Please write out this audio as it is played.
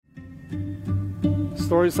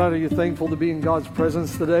Storyside, are you thankful to be in God's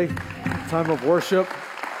presence today? Time of worship.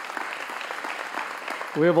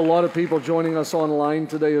 We have a lot of people joining us online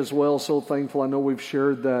today as well. So thankful. I know we've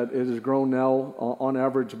shared that it has grown now on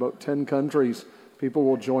average about 10 countries. People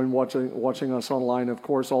will join watching us online. Of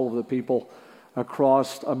course, all of the people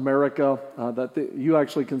across America you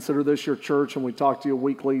actually consider this your church, and we talk to you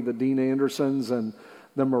weekly, the Dean Andersons and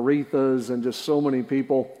the Marithas and just so many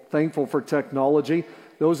people. Thankful for technology.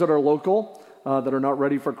 Those that are local, that are not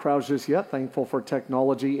ready for crowds just yet, thankful for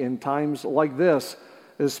technology in times like this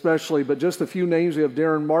especially. But just a few names. We have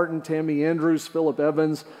Darren Martin, Tammy Andrews, Philip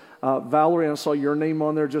Evans, Valerie. I saw your name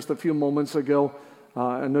on there just a few moments ago.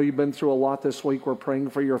 I know you've been through a lot this week. We're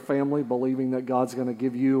praying for your family, believing that God's going to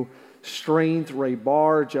give you strength. Ray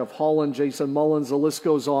Barr, Jeff Holland, Jason Mullins, the list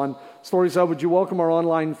goes on. Storyside, would you welcome our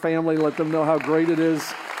online family? Let them know how great it is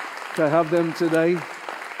to have them today.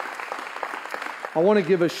 I want to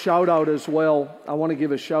give a shout out as well.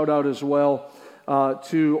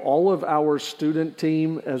 To all of our student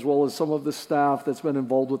team, as well as some of the staff that's been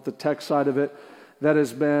involved with the tech side of it, that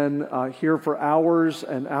has been here for hours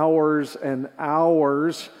and hours and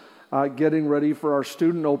hours getting ready for our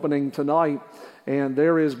student opening tonight. And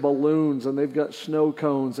there is balloons, and they've got snow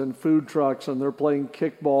cones and food trucks, and they're playing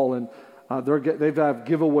kickball, and they've had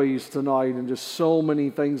giveaways tonight, and just so many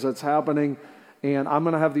things that's happening. And I'm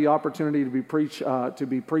going to have the opportunity to be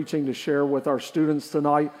preaching to share with our students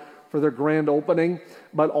tonight for their grand opening.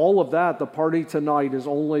 But all of that, the party tonight, is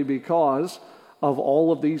only because of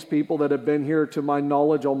all of these people that have been here, to my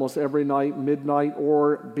knowledge, almost every night, midnight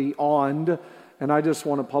or beyond. And I just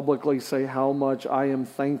want to publicly say how much I am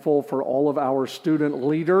thankful for all of our student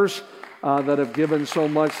leaders that have given so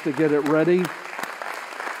much to get it ready.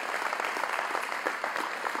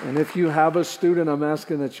 And if you have a student, I'm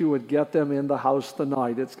asking that you would get them in the house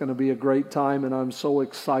tonight. It's going to be a great time, and I'm so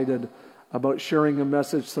excited about sharing a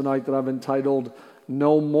message tonight that I've entitled,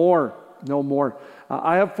 No More, No More.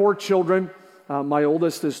 I have 4 children. My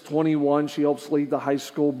oldest is 21. She helps lead the high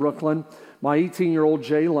school, Brooklyn. My 18-year-old,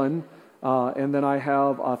 Jalen. And then I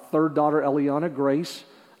have a third daughter, Eliana Grace.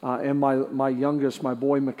 And my youngest, my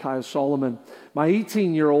boy, Micaiah Solomon. My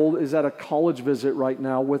 18-year-old is at a college visit right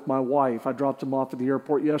now with my wife. I dropped him off at the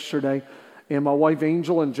airport yesterday. And my wife,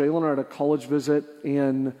 Angel, and Jalen are at a college visit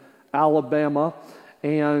in Alabama.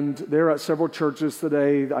 And they're at several churches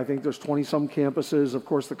today. I think there's 20-some campuses. Of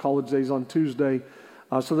course, the college day's on Tuesday.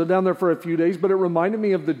 So they're down there for a few days. But it reminded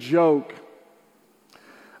me of the joke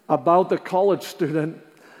about the college student,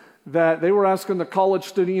 that they were asking the college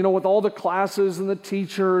student, with all the classes and the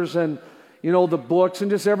teachers and, the books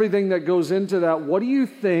and just everything that goes into that, what do you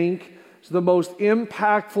think is the most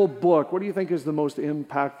impactful book? What do you think is the most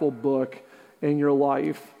impactful book in your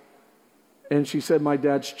life? And she said, my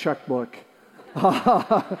dad's checkbook.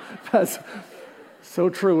 That's so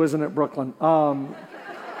true, isn't it, Brooklyn?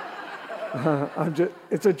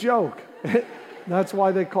 It's a joke. That's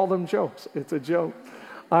why they call them jokes. It's a joke.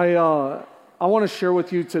 I want to share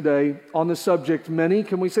with you today on the subject, many.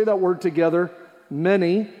 Can we say that word together?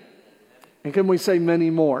 Many. And can we say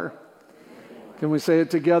many more? Can we say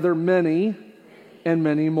it together? Many and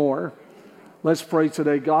many more. Let's pray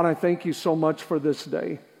today. God, I thank you so much for this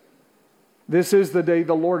day. This is the day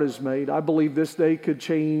the Lord has made. I believe this day could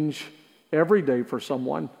change every day for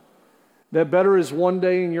someone. That better is one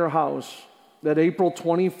day in your house. That April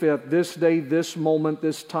 25th, this day, this moment,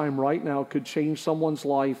 this time right now could change someone's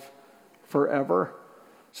life forever.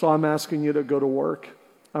 So I'm asking you to go to work.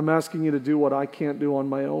 I'm asking you to do what I can't do on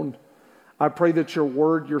my own. I pray that your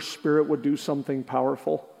word, your spirit would do something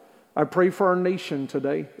powerful. I pray for our nation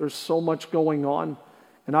today. There's so much going on.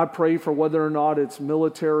 And I pray for whether or not it's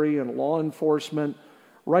military and law enforcement,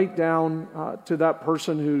 right down to that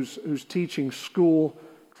person who's teaching school,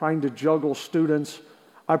 trying to juggle students.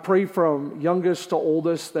 I pray from youngest to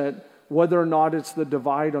oldest that whether or not it's the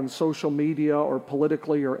divide on social media or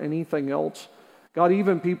politically or anything else, God,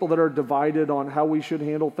 even people that are divided on how we should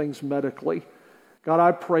handle things medically, God,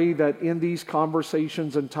 I pray that in these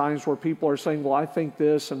conversations and times where people are saying, well, I think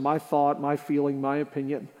this, and my thought, my feeling, my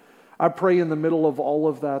opinion, I pray in the middle of all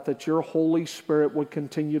of that your Holy Spirit would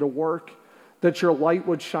continue to work, that your light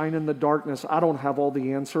would shine in the darkness. I don't have all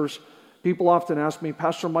the answers. People often ask me,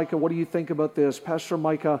 Pastor Micah, what do you think about this? Pastor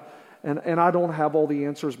Micah, and I don't have all the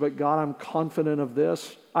answers, but God, I'm confident of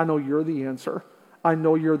this. I know you're the answer. I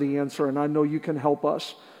know you're the answer, and I know you can help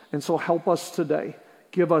us. And so help us today.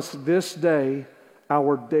 Give us this day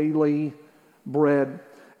our daily bread.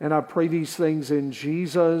 And I pray these things in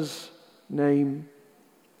Jesus' name.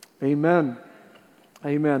 Amen.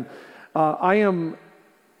 Amen. I am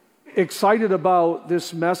excited about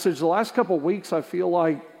this message. The last couple of weeks, I feel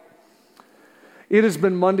like, It has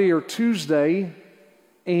been Monday or Tuesday,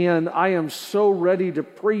 and I am so ready to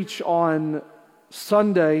preach on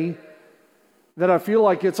Sunday that I feel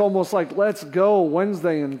like it's almost like let's go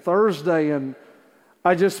Wednesday and Thursday. And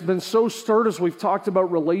I just been so stirred as we've talked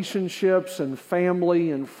about relationships and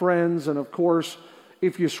family and friends. And of course,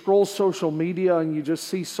 if you scroll social media and you just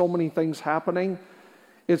see so many things happening,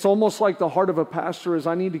 it's almost like the heart of a pastor is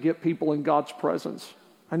I need to get people in God's presence.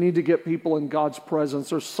 I need to get people in God's presence.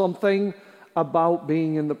 There's something about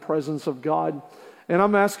being in the presence of God. And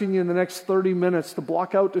I'm asking you in the next 30 minutes to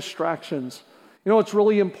block out distractions. You know, it's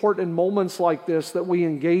really important in moments like this that we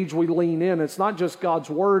engage, we lean in. It's not just God's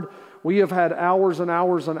Word. We have had hours and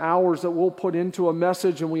hours and hours that we'll put into a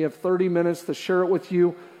message, and we have 30 minutes to share it with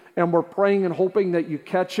you, and we're praying and hoping that you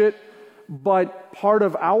catch it. But part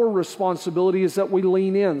of our responsibility is that we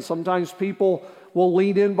lean in. Sometimes people will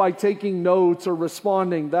lean in by taking notes or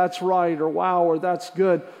responding, that's right, or wow, or that's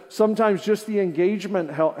good. Sometimes just the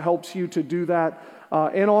engagement helps you to do that.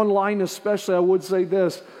 And online especially, I would say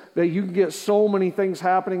this, that you can get so many things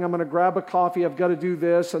happening. I'm going to grab a coffee, I've got to do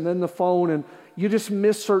this, and then the phone, and you just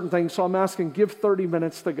miss certain things. So I'm asking, give 30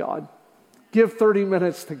 minutes to God. Give 30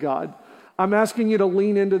 minutes to God. I'm asking you to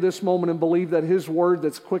lean into this moment and believe that His Word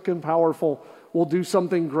that's quick and powerful will do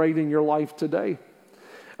something great in your life today.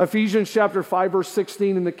 Ephesians chapter 5, verse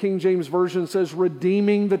 16 in the King James Version says,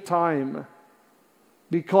 redeeming the time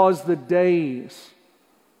because the days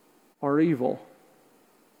are evil.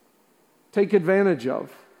 Take advantage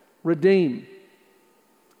of. Redeem.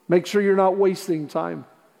 Make sure you're not wasting time.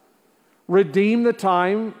 Redeem the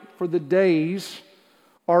time, for the days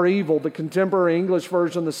are evil. The Contemporary English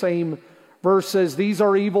Version, the same verse says, these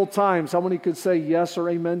are evil times. How many could say yes or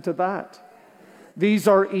amen to that? These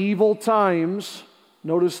are evil times.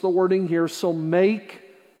 Notice the wording here. So make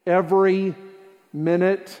every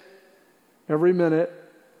minute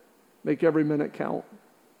make every minute count.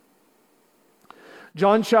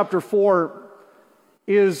 John chapter 4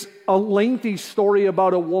 is a lengthy story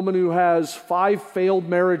about a woman who has 5 failed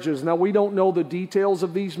marriages. Now, we don't know the details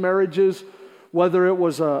of these marriages, whether it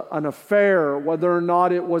was an affair, whether or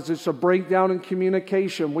not it was just a breakdown in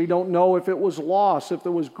communication. We don't know if it was loss, if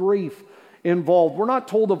there was grief involved. We're not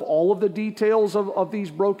told of all of the details of these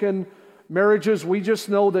broken marriages. We just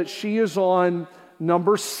know that she is on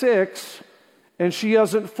number 6, and she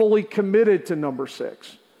hasn't fully committed to number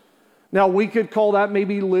 6. Now, we could call that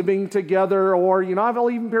maybe living together, or, you know,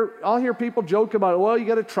 I'll hear people joke about it. Well, you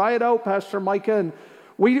got to try it out, Pastor Micah. And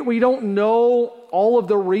we don't know all of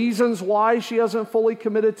the reasons why she hasn't fully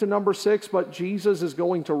committed to number 6, but Jesus is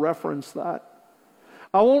going to reference that.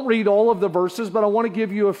 I won't read all of the verses, but I want to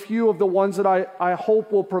give you a few of the ones that I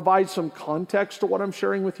hope will provide some context to what I'm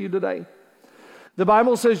sharing with you today. The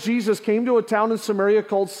Bible says Jesus came to a town in Samaria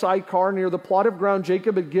called Sychar, near the plot of ground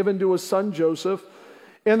Jacob had given to his son Joseph.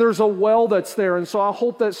 And there's a well that's there. And so I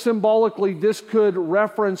hope that symbolically this could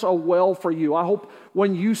reference a well for you. I hope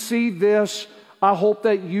when you see this, I hope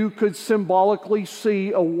that you could symbolically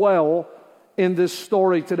see a well in this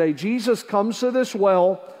story today. Jesus comes to this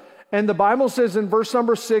well, and the Bible says in verse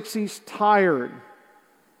number 6, he's tired.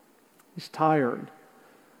 He's tired.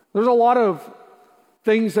 There's a lot of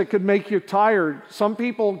things that could make you tired. Some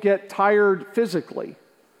people get tired physically.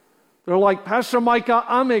 They're like, Pastor Micah,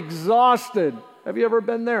 I'm exhausted. Have you ever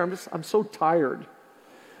been there? I'm so tired.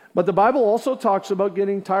 But the Bible also talks about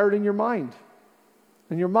getting tired in your mind.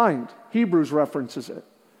 In your mind. Hebrews references it.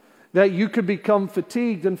 That you could become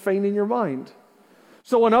fatigued and faint in your mind.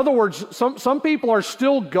 So in other words, some people are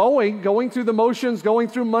still going through the motions, going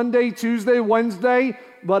through Monday, Tuesday, Wednesday,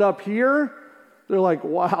 but up here, they're like,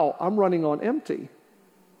 wow, I'm running on empty.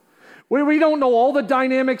 We don't know all the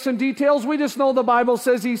dynamics and details. We just know the Bible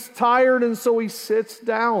says he's tired, and so he sits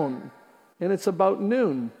down. And it's about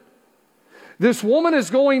noon. This woman is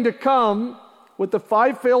going to come with the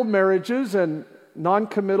 5 failed marriages and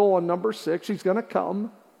non-committal on number 6. She's going to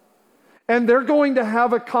come. And they're going to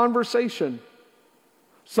have a conversation.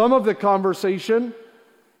 Some of the conversation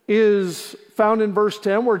is found in verse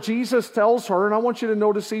 10 where Jesus tells her, and I want you to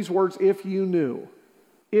notice these words, if you knew.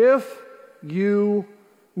 If you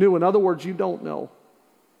knew. In other words, you don't know.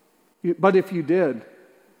 But if you did.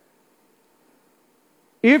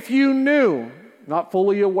 If you knew, not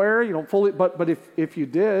fully aware, you don't fully, but if you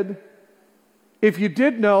did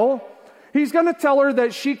know, he's going to tell her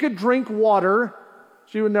that she could drink water,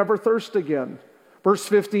 she would never thirst again. Verse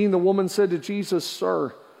 15, the woman said to Jesus,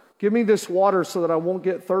 Sir, give me this water so that I won't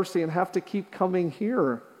get thirsty and have to keep coming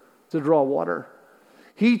here to draw water.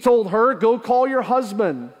 He told her, go call your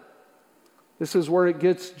husband. This is where it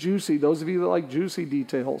gets juicy. Those of you that like juicy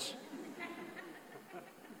details.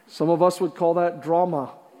 Some of us would call that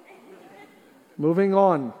drama. Moving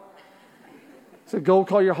on. Said, go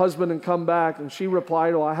call your husband and come back. And she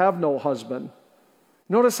replied, I have no husband.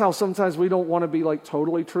 Notice how sometimes we don't want to be like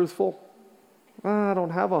totally truthful. I don't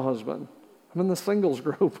have a husband. I'm in the singles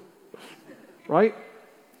group. Right?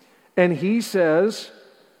 And he says,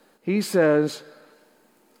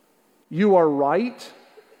 you are right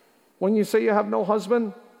when you say you have no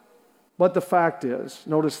husband. But the fact is,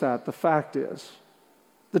 notice that, the fact is,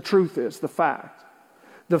 the truth is, the fact.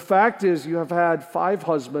 The fact is you have had 5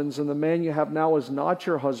 husbands and the man you have now is not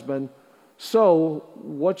your husband. So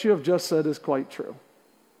what you have just said is quite true.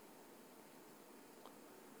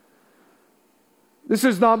 This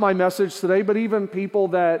is not my message today, but even people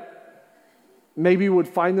that maybe would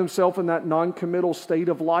find themselves in that non-committal state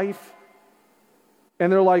of life, and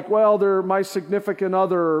they're like, well, they're my significant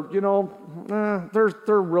other,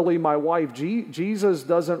 they're really my wife. Jesus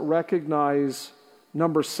doesn't recognize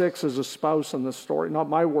number 6 as a spouse in this story. Not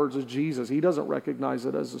my words, as Jesus. He doesn't recognize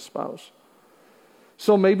it as a spouse.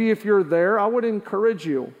 So maybe if you're there, I would encourage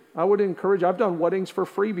you. I've done weddings for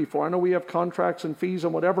free before. I know we have contracts and fees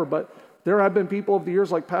and whatever, but there have been people over the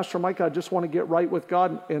years like, Pastor Mike, I just want to get right with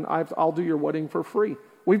God, and I'll do your wedding for free.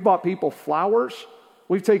 We've bought people flowers.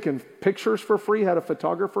 We've taken pictures for free, had a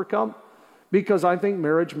photographer come, because I think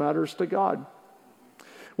marriage matters to God.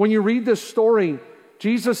 When you read this story,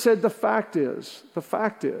 Jesus said, the fact is.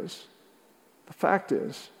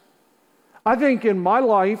 I think in my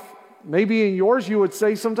life, maybe in yours, you would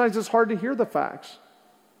say sometimes it's hard to hear the facts.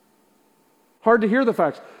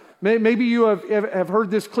 Maybe you have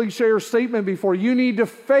heard this cliche or statement before. You need to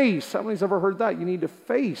face. How many's ever heard that? You need to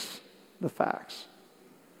face the facts.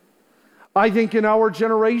 I think in our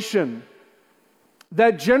generation,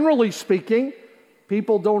 that generally speaking,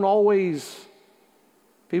 people don't always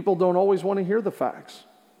want to hear the facts.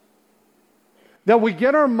 That we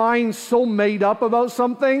get our minds so made up about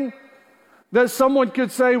something that someone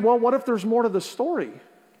could say, well, what if there's more to the story?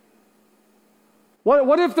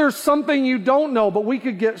 What if there's something you don't know, but we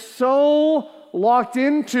could get so locked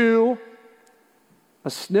into a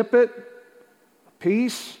snippet, a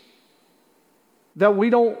piece, that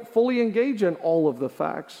we don't fully engage in all of the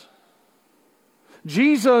facts.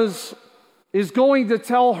 Jesus is going to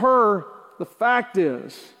tell her, the fact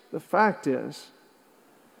is.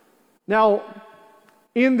 Now,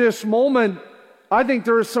 in this moment, I think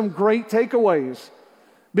there are some great takeaways.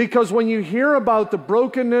 Because when you hear about the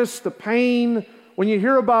brokenness, the pain, when you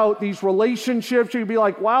hear about these relationships, you'd be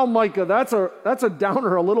like, wow, Micah, that's a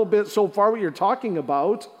downer a little bit so far what you're talking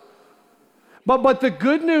about. But the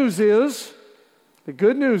good news is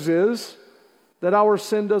that our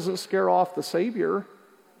sin doesn't scare off the Savior.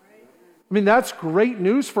 I mean, that's great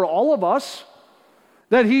news for all of us.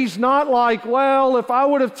 That He's not like, well, if I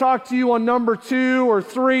would have talked to you on number 2 or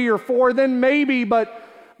 3 or 4, then maybe, but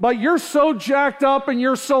you're so jacked up and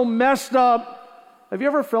you're so messed up. Have you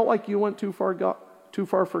ever felt like you went too far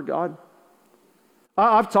for God?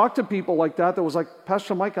 I've talked to people like that was like,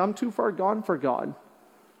 Pastor Mike, I'm too far gone for God.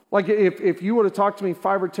 Like if you would have talked to me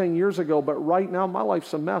 5 or 10 years ago, but right now my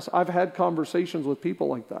life's a mess. I've had conversations with people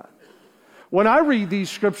like that. When I read these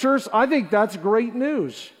scriptures, I think that's great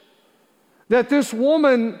news. That this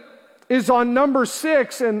woman is on number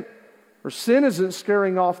 6 and her sin isn't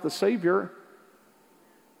scaring off the Savior.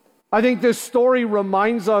 I think this story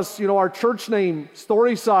reminds us, our church name,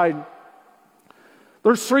 Storyside.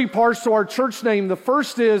 There's 3 parts to our church name. The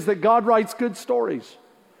first is that God writes good stories.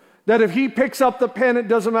 That if He picks up the pen, it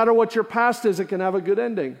doesn't matter what your past is, it can have a good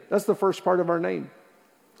ending. That's the first part of our name.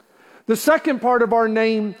 The second part of our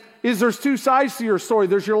name is there's 2 sides to your story.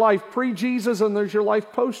 There's your life pre-Jesus and there's your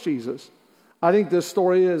life post-Jesus. I think this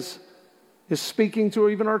story is speaking to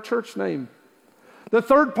even our church name. The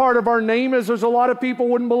third part of our name is there's a lot of people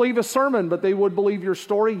wouldn't believe a sermon, but they would believe your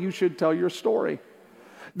story. You should tell your story.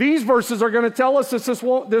 These verses are going to tell us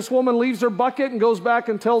that this woman leaves her bucket and goes back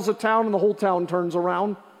and tells the town, and the whole town turns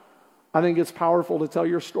around. I think it's powerful to tell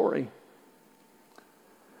your story.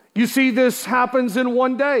 You see, this happens in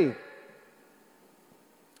one day.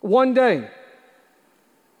 One day.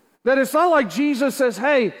 That it's not like Jesus says,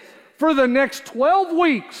 hey, for the next 12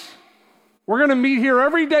 weeks, we're going to meet here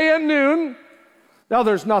every day at noon. Now,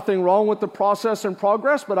 there's nothing wrong with the process and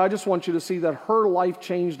progress, but I just want you to see that her life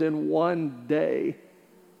changed in one day.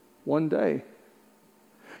 One day.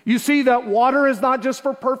 You see that water is not just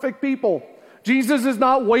for perfect people. Jesus is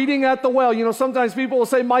not waiting at the well. Sometimes people will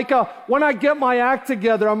say, Micah, when I get my act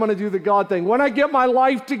together, I'm going to do the God thing. When I get my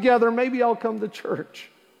life together, maybe I'll come to church.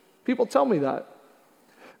 People tell me that.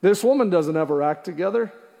 This woman doesn't have her act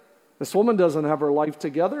together. This woman doesn't have her life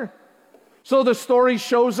together. So the story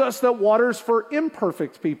shows us that water's for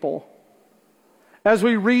imperfect people. As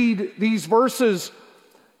we read these verses,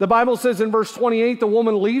 the Bible says in verse 28, the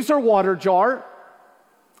woman leaves her water jar.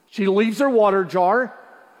 She leaves her water jar.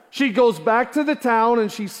 She goes back to the town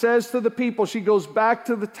and she says to the people, she goes back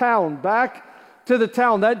to the town, back to the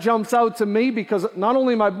town. That jumps out to me because not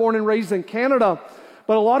only am I born and raised in Canada,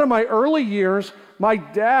 but a lot of my early years, my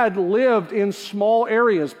dad lived in small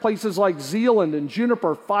areas, places like Zeeland and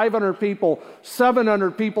Juniper, 500 people,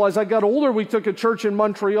 700 people. As I got older, we took a church in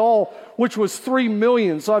Montreal, which was 3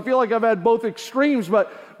 million. So I feel like I've had both extremes,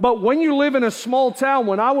 but when you live in a small town,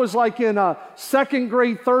 when I was like in second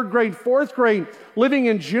grade, third grade, fourth grade, living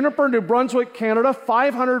in Juniper, New Brunswick, Canada,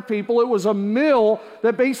 500 people. It was a mill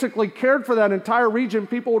that basically cared for that entire region.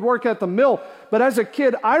 People would work at the mill. But as a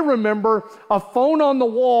kid, I remember a phone on the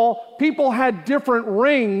wall. People had different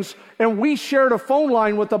rings, and we shared a phone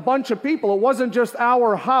line with a bunch of people. It wasn't just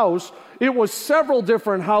our house. It was several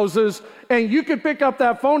different houses, and you could pick up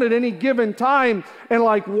that phone at any given time and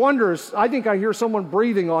like wonders. I think I hear someone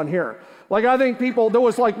breathing on here. Like I think people, there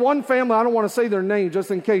was like one family, I don't want to say their name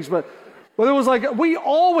just in case, but it was like, we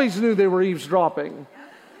always knew they were eavesdropping.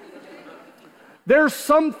 There's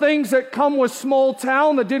some things that come with small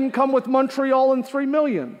town that didn't come with Montreal and 3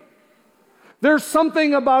 million. There's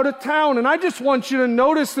something about a town, and I just want you to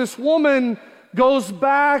notice this woman goes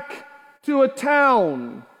back to a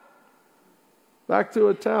town. Back to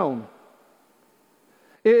a town.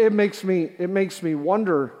 It makes me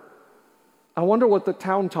wonder. I wonder what the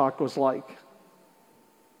town talk was like.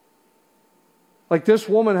 Like this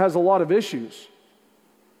woman has a lot of issues.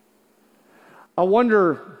 I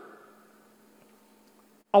wonder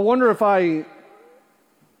if I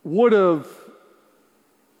would have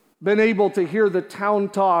been able to hear the town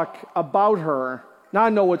talk about her. Now I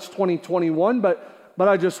know it's 2021, but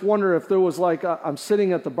I just wonder if there was like I'm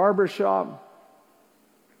sitting at the barber shop,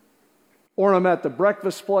 or I'm at the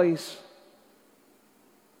breakfast place,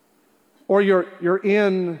 or you're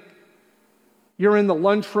in the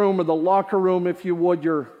lunchroom or the locker room, if you would.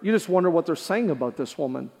 You just wonder what they're saying about this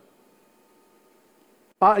woman.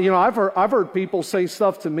 I've heard people say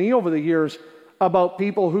stuff to me over the years about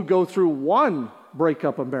people who go through one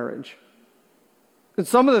breakup of marriage. And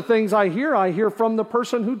some of the things I hear from the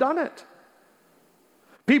person who done it.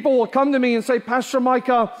 People will come to me and say, Pastor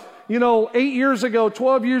Micah, 8 years ago,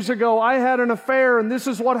 12 years ago, I had an affair and this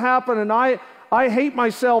is what happened and I hate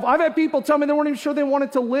myself. I've had people tell me they weren't even sure they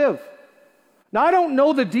wanted to live. Now, I don't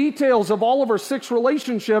know the details of all of her 6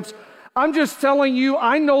 relationships. I'm just telling you,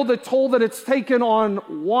 I know the toll that it's taken on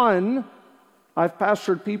one. I've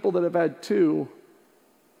pastored people that have had 2,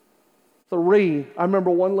 3. I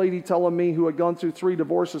remember one lady telling me who had gone through 3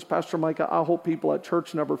 divorces, Pastor Micah, I hope people at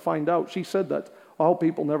church never find out. She said that. I hope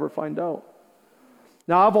people never find out.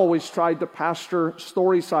 Now, I've always tried to pastor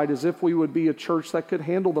Storyside as if we would be a church that could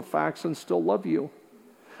handle the facts and still love you.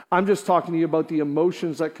 I'm just talking to you about the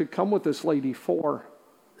emotions that could come with this lady. 4,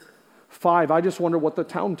 5. I just wonder what the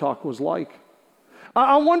town talk was like.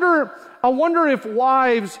 I wonder if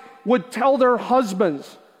wives would tell their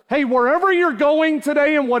husbands, hey, wherever you're going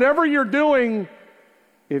today and whatever you're doing,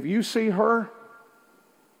 if you see her,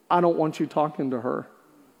 I don't want you talking to her.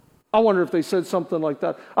 I wonder if they said something like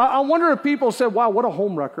that. I wonder if people said, wow, what a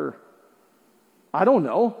homewrecker. I don't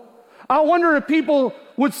know. I wonder if people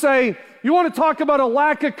would say, you want to talk about a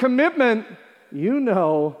lack of commitment?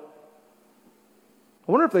 I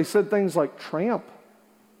wonder if they said things like tramp.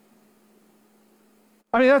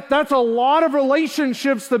 I mean, that's a lot of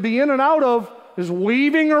relationships to be in and out of, is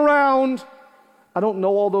weaving around. I don't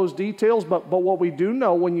know all those details, but what we do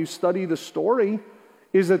know when you study the story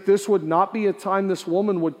is that this would not be a time this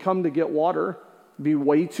woman would come to get water. It'd be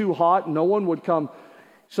way too hot. No one would come.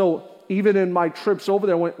 So even in my trips over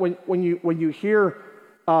there, when you hear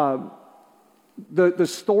the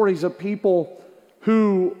stories of people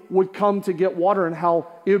who would come to get water and how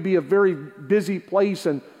it would be a very busy place,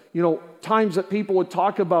 and times that people would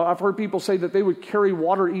talk about, I've heard people say that they would carry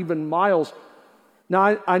water even miles.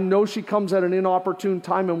 Now I know she comes at an inopportune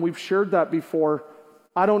time, and we've shared that before.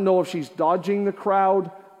 I don't know if she's dodging the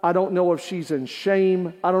crowd. I don't know if she's in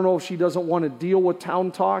shame. I don't know if she doesn't want to deal with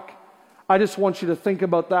town talk. I just want you to think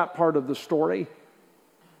about that part of the story.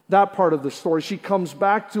 That part of the story. She comes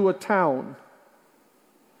back to a town.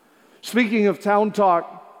 Speaking of town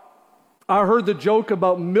talk, I heard the joke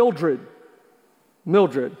about Mildred.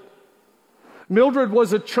 Mildred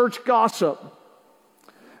was a church gossip.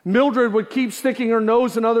 Mildred would keep sticking her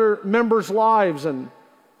nose in other members' lives, and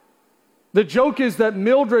the joke is that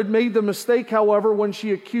Mildred made the mistake, however, when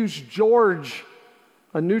she accused George,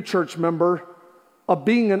 a new church member, of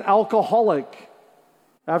being an alcoholic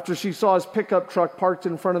after she saw his pickup truck parked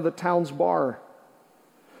in front of the town's bar.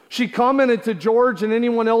 She commented to George and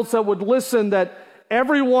anyone else that would listen that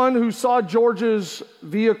everyone who saw George's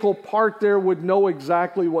vehicle parked there would know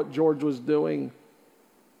exactly what George was doing.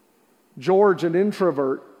 George, an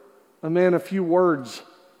introvert, a man of few words,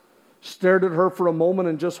 stared at her for a moment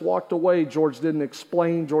and just walked away. George didn't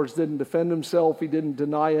explain. George didn't defend himself. He didn't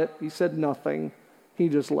deny it. He said nothing. He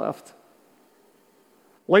just left.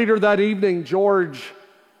 Later that evening, George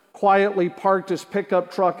quietly parked his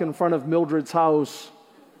pickup truck in front of Mildred's house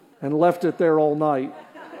and left it there all night.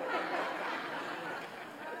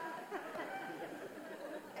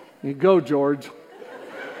 You go, George.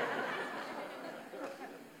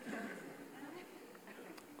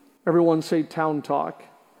 Everyone say town talk.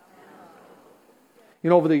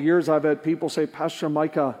 You know, over the years I've had people say, Pastor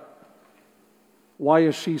Micah, why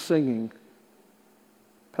is she singing?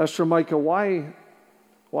 Pastor Micah, why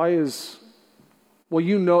is, well,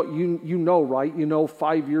 you know, right? You know,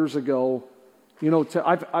 5 years ago, you know,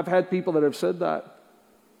 I've had people that have said that.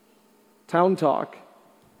 Town talk.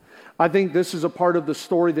 I think this is a part of the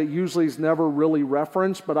story that usually is never really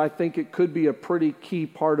referenced, but I think it could be a pretty key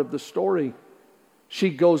part of the story. She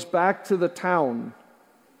goes back to the town.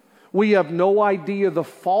 We have no idea the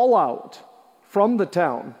fallout from the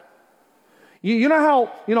town. You know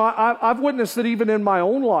how, I've witnessed it even in my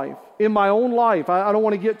own life. I don't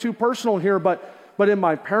want to get too personal here, but in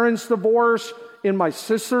my parents' divorce, in my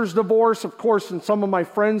sister's divorce, of course, in some of my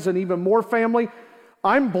friends and even more family,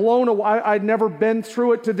 I'm blown away. I'd never been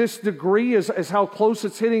through it to this degree as how close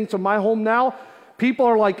it's hitting to my home now. People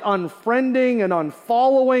are like unfriending and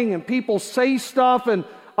unfollowing, and people say stuff, and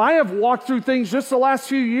I have walked through things just the last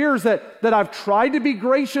few years that I've tried to be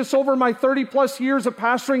gracious over my 30 plus years of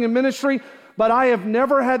pastoring and ministry, but I have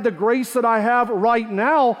never had the grace that I have right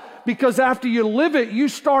now, because after you live it, you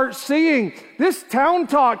start seeing this town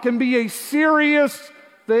talk can be a serious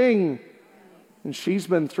thing. And she's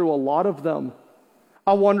been through a lot of them.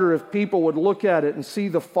 I wonder if people would look at it and see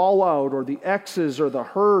the fallout or the X's or the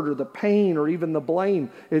hurt or the pain or even the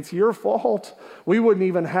blame. It's your fault. We wouldn't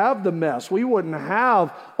even have the mess. We wouldn't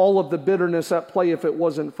have all of the bitterness at play if it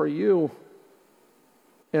wasn't for you.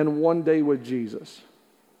 And one day with Jesus.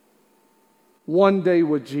 One day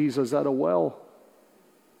with Jesus at a well.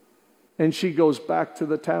 And she goes back to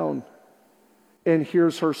the town and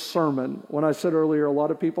hears her sermon. When I said earlier, a lot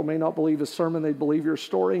of people may not believe the sermon, they believe your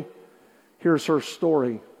story. Here's her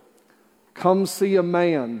story. Come see a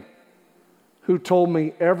man who told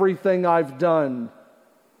me everything I've done.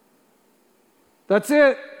 That's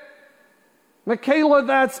it. Michaela,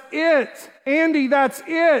 that's it. Andy, that's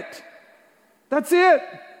it. That's it.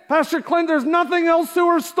 Pastor Clint, there's nothing else to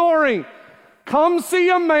her story. Come see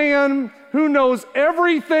a man who knows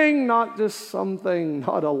everything, not just something,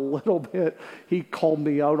 not a little bit. He called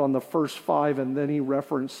me out on the first 5 and then he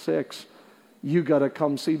referenced 6. You got to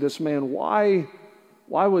come see this man. Why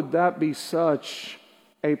would that be such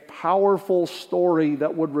a powerful story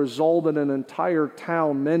that would result in an entire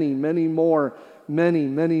town, many more?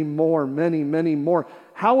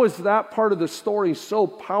 How is that part of the story so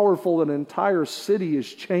powerful that an entire city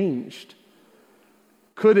is changed?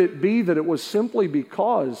 Could it be that it was simply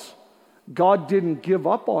because God didn't give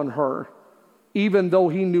up on her, even though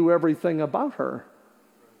He knew everything about her?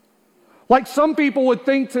 Like some people would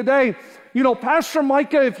think today, Pastor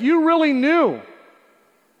Micah, if you really knew,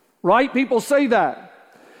 right? People say that.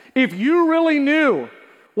 If you really knew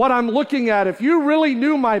what I'm looking at, if you really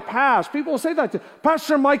knew my past, people say that to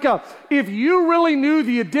Pastor Micah, if you really knew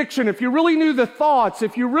the addiction, if you really knew the thoughts,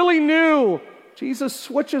 if you really knew, Jesus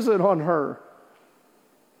switches it on her.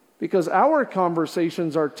 Because our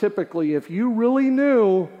conversations are typically, if you really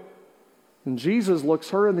knew, and Jesus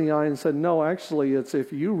looks her in the eye and said, no, actually, it's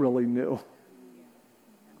if you really knew.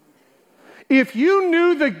 If you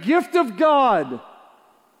knew the gift of God,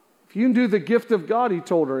 He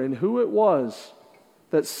told her, and who it was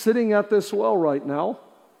that's sitting at this well right now,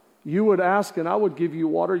 you would ask and I would give you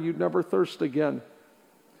water, you'd never thirst again.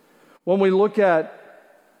 When we look at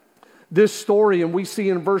this story and we see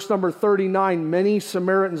in verse number 39, many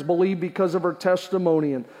Samaritans believed because of her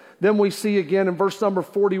testimony. And then we see again in verse number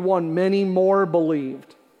 41, many more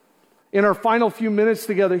believed. In our final few minutes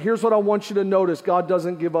together, here's what I want you to notice. God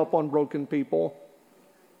doesn't give up on broken people.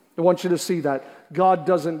 I want you to see that. God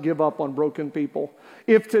doesn't give up on broken people.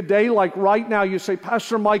 If today, like right now, you say,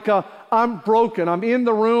 Pastor Micah, I'm broken. I'm in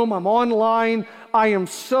the room. I'm online. I am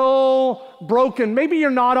so broken. Maybe you're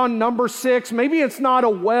not on number 6. Maybe it's not a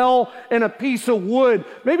well and a piece of wood.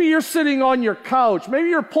 Maybe you're sitting on your couch. Maybe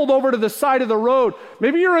you're pulled over to the side of the road.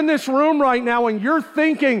 Maybe you're in this room right now and you're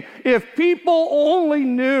thinking, if people only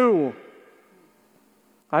knew.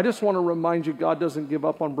 I just want to remind you, God doesn't give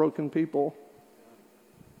up on broken people.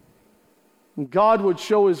 God would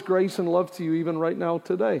show His grace and love to you even right now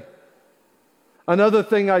today. Another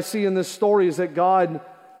thing I see in this story is that God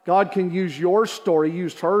can use your story,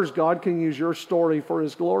 used hers, God can use your story for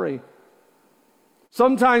His glory.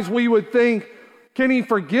 Sometimes we would think, can He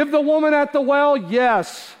forgive the woman at the well?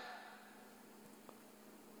 Yes.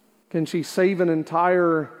 Can she save an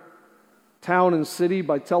entire town and city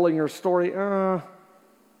by telling her story?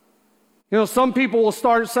 Some people will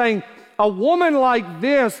start saying, a woman like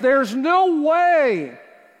this, there's no way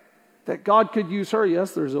that God could use her.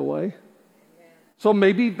 Yes, there's a way. So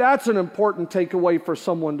maybe that's an important takeaway for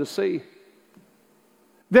someone to see.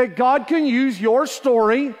 That God can use your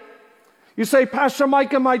story. You say, Pastor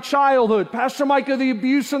Micah, my childhood. Pastor Micah, the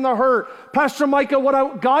abuse and the hurt. Pastor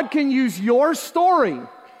Micah, God can use your story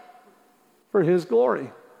for His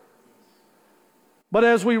glory. But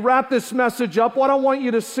as we wrap this message up, what I want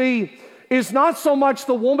you to see is not so much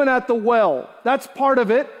the woman at the well. That's part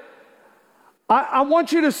of it. I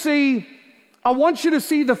want you to see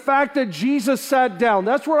the fact that Jesus sat down.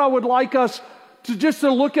 That's where I would like us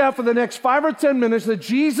to look at for the next 5 or 10 minutes, that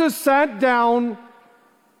Jesus sat down.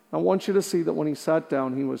 I want you to see that when He sat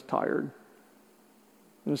down, He was tired.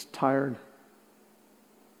 He was tired.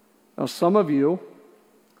 Now, some of you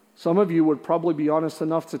would probably be honest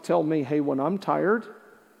enough to tell me, hey, when I'm tired,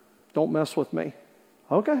 don't mess with me.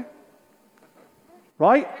 Okay.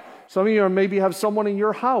 Right? Some of you maybe have someone in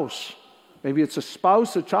your house. Maybe it's a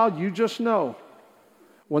spouse, a child, you just know.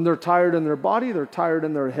 When they're tired in their body, they're tired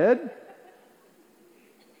in their head.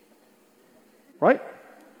 Right?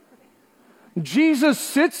 Jesus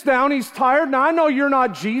sits down, He's tired. Now, I know you're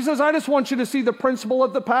not Jesus. I just want you to see the principle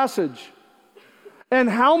of the passage. And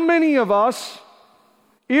how many of us,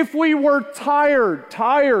 if we were tired,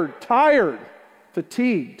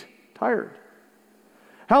 fatigued, tired,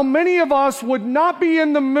 how many of us would not be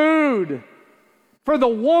in the mood for the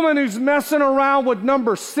woman who's messing around with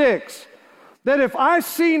number 6? That if I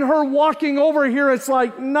seen her walking over here, it's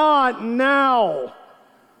like, not now.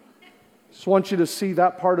 Just want you to see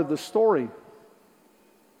that part of the story.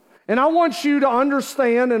 And I want you to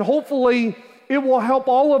understand, and hopefully it will help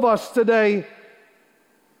all of us today,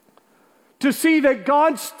 to see that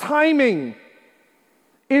God's timing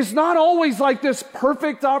is not always like this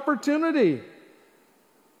perfect opportunity.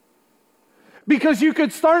 Because you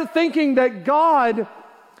could start thinking that God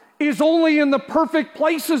is only in the perfect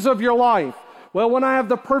places of your life. Well, when I have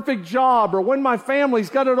the perfect job, or when my family's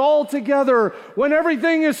got it all together, when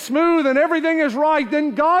everything is smooth and everything is right,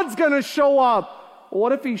 then God's going to show up. Well,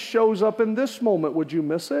 what if He shows up in this moment? Would you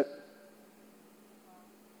miss it?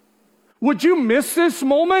 Would you miss this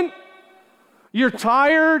moment? You're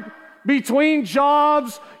tired, between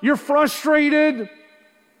jobs, you're frustrated.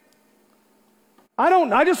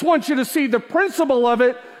 I just want you to see the principle of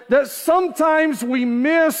it, that sometimes we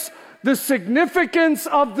miss the significance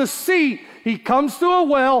of the seat. He comes to a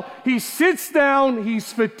well, he sits down,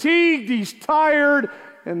 he's fatigued, he's tired,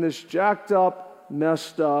 and this jacked up,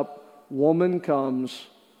 messed up woman comes,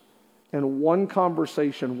 and one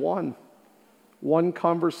conversation is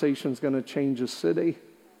going to change a city.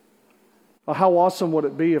 How awesome would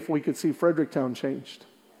it be if we could see Fredericktown changed?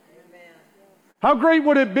 Amen. How great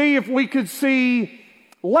would it be if we could see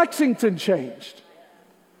Lexington changed?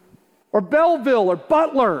 Or Belleville, or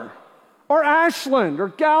Butler, or Ashland, or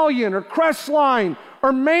Gallion, or Crestline,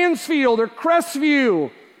 or Mansfield, or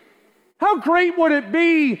Crestview. How great would it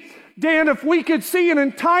be, Dan, if we could see an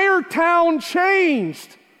entire town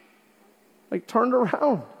changed? Like turned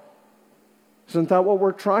around. Isn't that what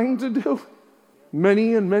we're trying to do?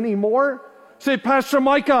 Many and many more. Say, Pastor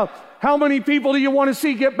Micah, how many people do you want to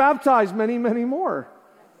see get baptized? Many, many more.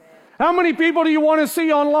 How many people do you want to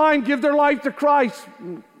see online give their life to Christ?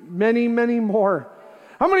 Many, many more.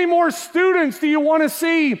 How many more students do you want to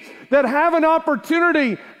see that have an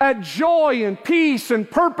opportunity at joy and peace and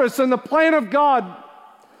purpose and the plan of God?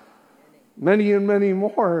 Many and many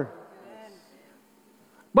more.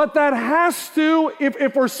 But that has to,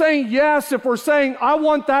 if we're saying yes, if we're saying, I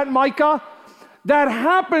want that, Micah, that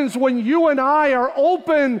happens when you and I are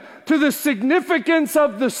open to the significance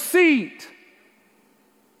of the seat.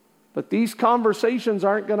 But these conversations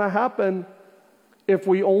aren't going to happen if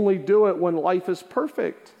we only do it when life is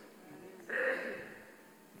perfect.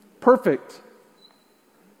 Perfect.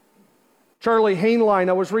 Charlie Hainline,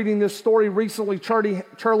 I was reading this story recently. Charlie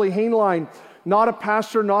Hainline, not a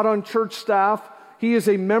pastor, not on church staff. He is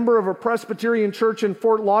a member of a Presbyterian church in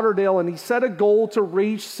Fort Lauderdale, and he set a goal to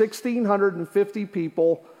reach 1,650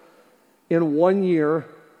 people in 1 year.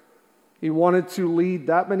 He wanted to lead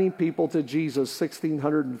that many people to Jesus,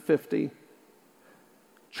 1,650.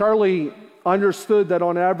 Charlie understood that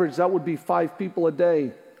on average that would be 5 people a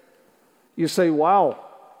day. You say, wow,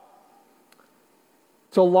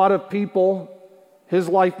 to a lot of people, his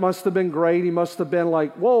life must have been great. He must have been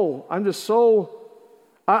like, whoa, I'm not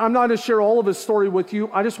going to share all of his story with you.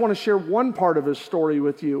 I just want to share one part of his story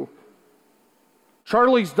with you.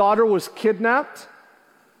 Charlie's daughter was kidnapped,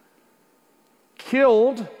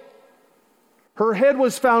 killed. Her head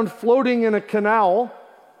was found floating in a canal.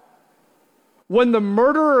 When the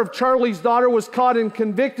murderer of Charlie's daughter was caught and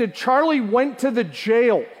convicted, Charlie went to the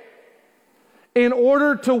jail in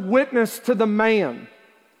order to witness to the man.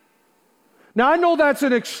 Now, I know that's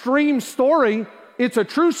an extreme story. It's a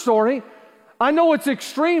true story. I know it's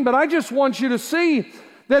extreme, but I just want you to see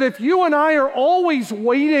that if you and I are always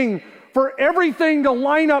waiting for everything to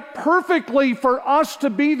line up perfectly for us to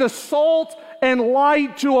be the salt and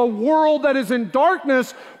light to a world that is in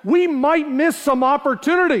darkness, we might miss some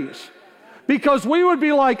opportunities because we would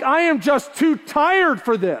be like, I am just too tired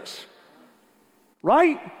for this,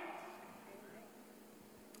 right?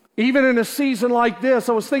 Even in a season like this,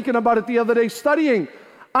 I was thinking about it the other day studying.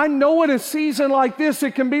 I know in a season like this,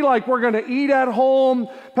 it can be like we're going to eat at home.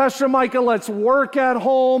 Pastor Micah, let's work at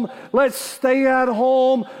home. Let's stay at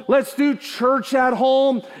home. Let's do church at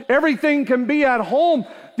home. Everything can be at home.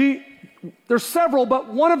 There's several,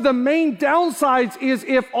 but one of the main downsides is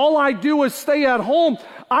if all I do is stay at home,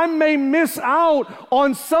 I may miss out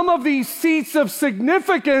on some of these seats of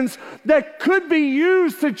significance that could be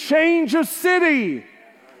used to change a city.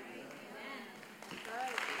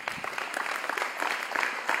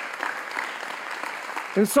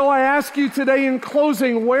 And so I ask you today in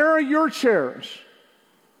closing, where are your chairs?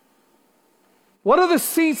 What are the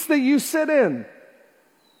seats that you sit in?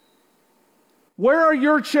 Where are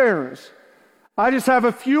your chairs? I just have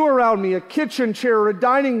a few around me, a kitchen chair or a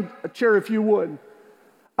dining chair, if you would.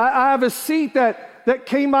 I have a seat that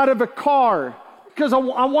came out of a car because I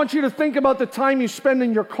want you to think about the time you spend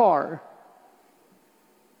in your car.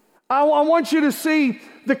 I want you to see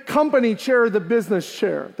the company chair, the business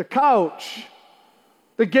chair, the couch,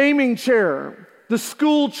 the gaming chair, the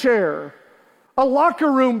school chair, a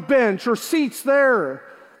locker room bench or seats there,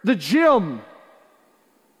 the gym.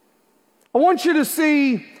 I want you to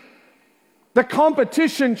see the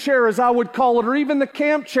competition chair, as I would call it, or even the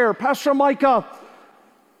camp chair. Pastor Micah,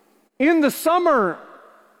 in the summer,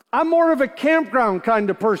 I'm more of a campground kind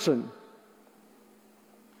of person.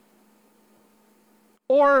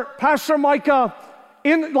 Or Pastor Micah,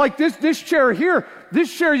 in like this chair here,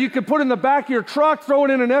 this chair you could put in the back of your truck, throw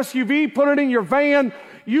it in an SUV, put it in your van.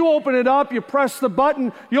 You open it up, you press the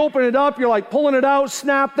button, you open it up, you're like pulling it out,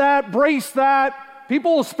 snap that, brace that.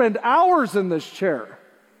 People will spend hours in this chair.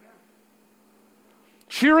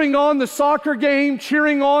 Cheering on the soccer game,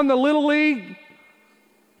 cheering on the Little League.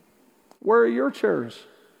 Where are your chairs?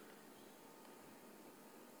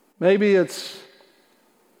 Maybe it's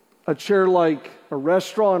a chair like a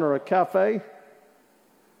restaurant or a cafe.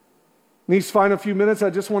 In these final few minutes, I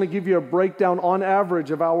just want to give you a breakdown on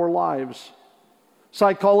average of our lives.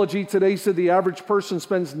 Psychology today said the average person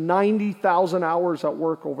spends 90,000 hours at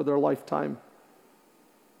work over their lifetime.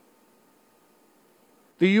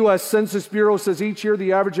 The U.S. Census Bureau says each year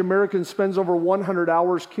the average American spends over 100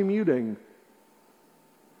 hours commuting.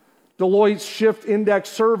 Deloitte's Shift Index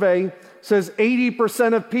survey says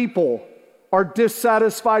 80% of people are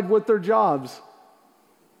dissatisfied with their jobs.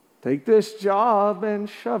 Take this job and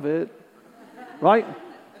shove it, right?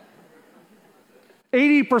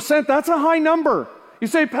 80%, that's a high number. You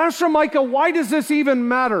say, Pastor Micah, why does this even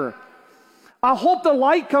matter? I hope the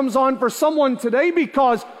light comes on for someone today,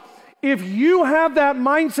 because if you have that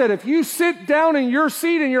mindset, if you sit down in your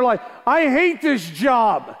seat and you're like, I hate this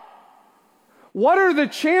job, what are the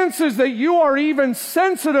chances that you are even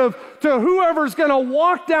sensitive to whoever's going to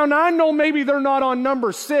walk down? I know maybe they're not on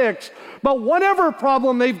number 6, but whatever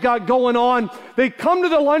problem they've got going on, they come to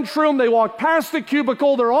the lunchroom, they walk past the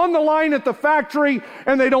cubicle, they're on the line at the factory,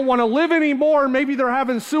 and they don't want to live anymore. Maybe they're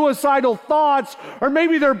having suicidal thoughts, or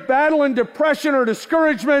maybe they're battling depression or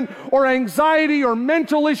discouragement or anxiety or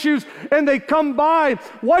mental issues, and they come by.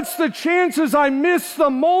 What's the chances I miss the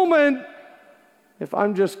moment if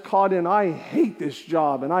I'm just caught in, I hate this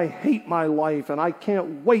job and I hate my life and I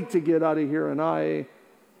can't wait to get out of here, and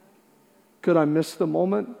could I miss the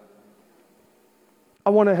moment?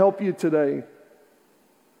 I want to help you today.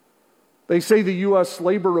 They say the U.S.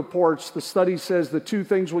 labor reports, the study says the two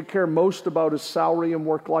things we care most about is salary and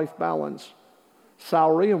work-life balance.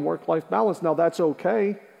 Salary and work-life balance. Now that's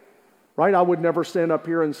okay, right? I would never stand up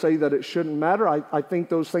here and say that it shouldn't matter. I think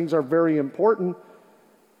those things are very important.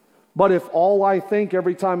 But if all I think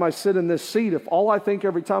every time I sit in this seat,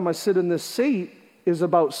 is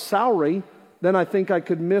about salary, then I think I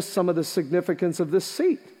could miss some of the significance of this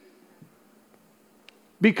seat.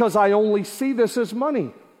 because I only see this as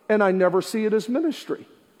money and I never see it as ministry.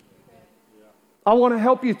 I want to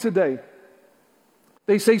help you today.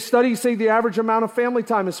 Studies say the average amount of family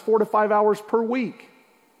time is 4 to 5 hours per week.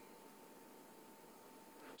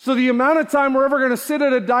 So the amount of time we're ever going to sit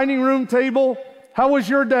at a dining room table, how was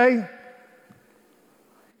your day?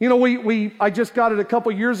 You know, I just got it a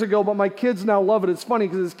couple years ago, but my kids now love it. It's funny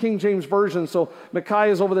because it's King James Version, so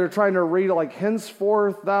Micaiah's over there trying to read it like,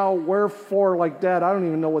 henceforth thou wherefore, like, Dad, I don't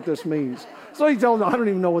even know what this means. So he tells me, I don't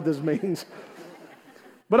even know what this means.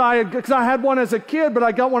 But because I had one as a kid, but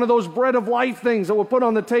I got one of those bread of life things that we'll put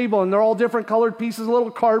on the table, and they're all different colored pieces, a little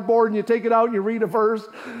cardboard, and you take it out and you read a verse.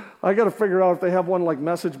 I got to figure out if they have one like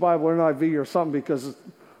Message Bible or NIV or something, because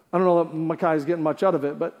I don't know that Micaiah's getting much out of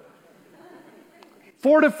it, but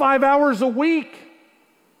 4 to 5 hours a week.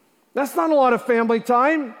 That's not a lot of family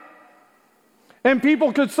time. And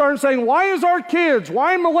people could start saying, why is our kids?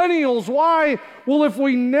 Why millennials? Why? Well, if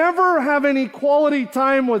we never have any quality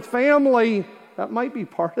time with family, that might be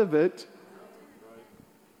part of it.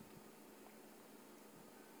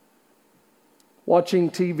 Watching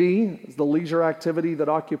TV is the leisure activity that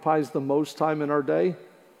occupies the most time in our day.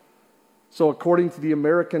 So according to the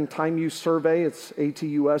American Time Use Survey, it's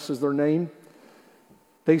ATUS is their name,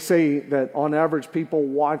 they say that on average people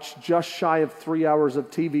watch just shy of 3 hours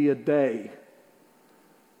of TV a day.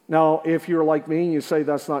 Now, if you're like me and you say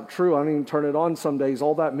that's not true, I don't even turn it on some days,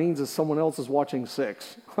 all that means is someone else is watching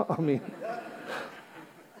 6. I mean,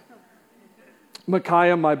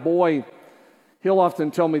 Micaiah, my boy, he'll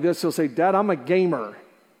often tell me this. He'll say, Dad, I'm a gamer.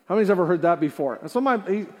 How many's ever heard that before? And so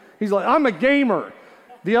he's like, I'm a gamer.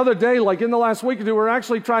 The other day, like in the last week or two, we're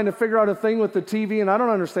actually trying to figure out a thing with the TV, and I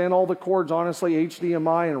don't understand all the cords, honestly,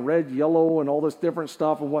 HDMI and red, yellow, and all this different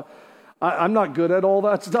stuff. And what I'm not good at all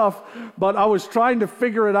that stuff, but I was trying to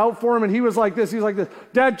figure it out for him, and he was like this. He's like this,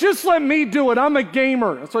 Dad, just let me do it. I'm a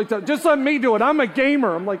gamer. That's what he said, just let me do it. I'm a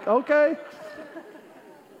gamer. I'm like, okay.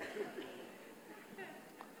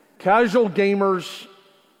 Casual gamers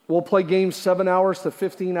will play games 7 hours to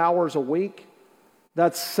 15 hours a week.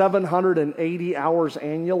 That's 780 hours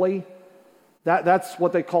annually. That's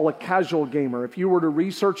what they call a casual gamer. If you were to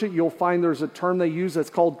research it, you'll find there's a term they use that's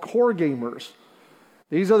called core gamers.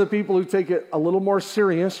 These are the people who take it a little more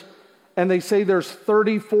serious, and they say there's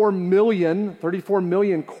 34 million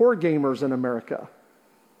core gamers in America.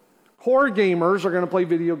 Core gamers are going to play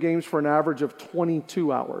video games for an average of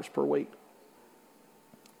 22 hours per week.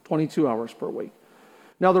 22 hours per week.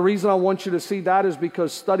 Now, the reason I want you to see that is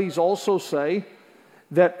because studies also say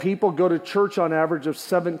that people go to church on average of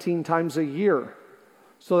 17 times a year.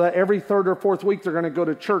 So that every third or fourth week they're going to go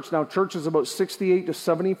to church. Now, church is about 68 to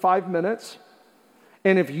 75 minutes.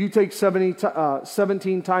 And if you take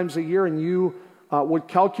 17 times a year and you would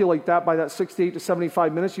calculate that by that 68 to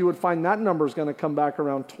 75 minutes, you would find that number is going to come back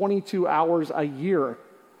around 22 hours a year.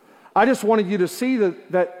 I just wanted you to see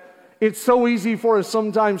that it's so easy for us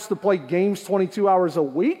sometimes to play games 22 hours a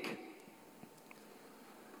week.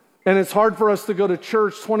 And it's hard for us to go to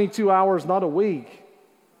church 22 hours, not a week,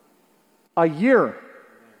 a year.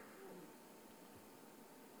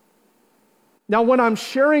 Now, when I'm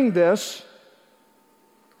sharing this,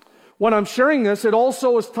 it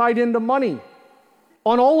also is tied into money.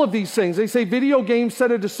 On all of these things, they say video games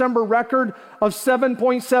set a December record of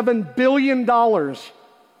 $7.7 billion.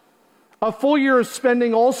 A full year of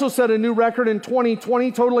spending also set a new record in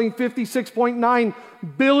 2020, totaling $56.9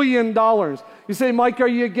 billion. You say, Mike, are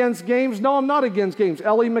you against games? No, I'm not against games.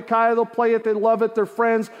 Ellie, Micaiah, they'll play it. They love it. They're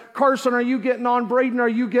friends. Carson, are you getting on? Braden, are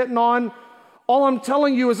you getting on? All I'm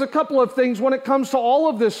telling you is a couple of things when it comes to all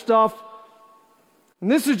of this stuff.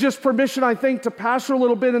 And this is just permission, I think, to pastor a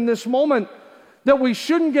little bit in this moment, that we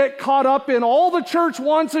shouldn't get caught up in all the church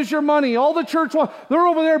wants is your money. All the church wants, they're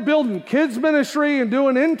over there building kids ministry and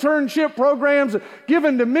doing internship programs, and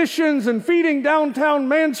giving to missions and feeding downtown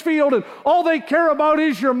Mansfield, and all they care about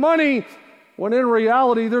is your money. When in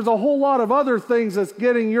reality, there's a whole lot of other things that's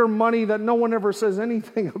getting your money that no one ever says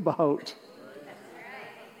anything about.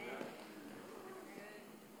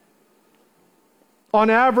 On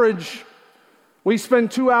average, we spend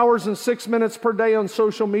 2 hours and 6 minutes per day on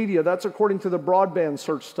social media. That's according to the Broadband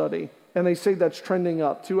Search Study. And they say that's trending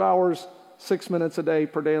up. 2 hours, 6 minutes a day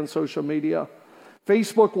per day on social media.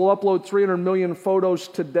 Facebook will upload 300 million photos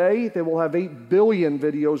today. They will have 8 billion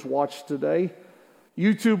videos watched today.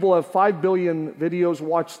 YouTube will have 5 billion videos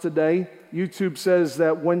watched today. YouTube says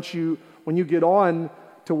that when you get on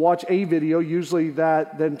to watch a video, usually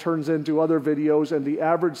that then turns into other videos, and the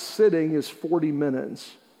average sitting is 40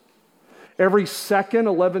 minutes. Every second,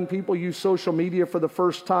 11 people use social media for the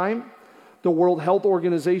first time. The World Health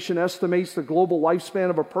Organization estimates the global lifespan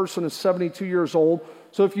of a person is 72 years old.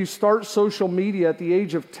 So if you start social media at the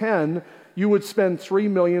age of 10, you would spend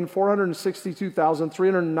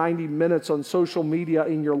 3,462,390 minutes on social media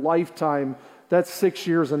in your lifetime. That's 6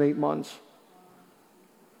 years and 8 months.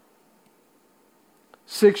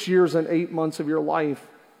 6 years and 8 months of your life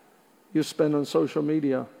you spend on social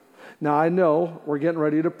media. Now, I know we're getting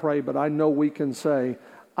ready to pray, but I know we can say,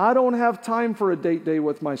 I don't have time for a date day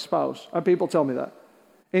with my spouse. People tell me that.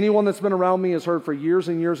 Anyone that's been around me has heard for years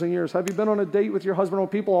and years and years, have you been on a date with your husband? Or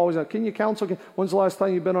people always ask, can you counsel? When's the last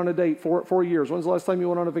time you've been on a date? 4 years. When's the last time you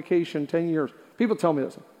went on a vacation? 10 years. People tell me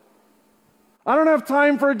this. I don't have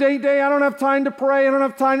time for a date day. I don't have time to pray. I don't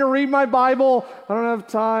have time to read my Bible. I don't have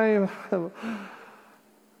time.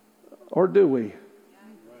 Or do we?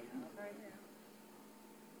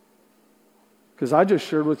 Because I just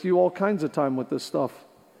shared with you all kinds of time with this stuff.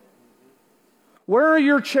 Where are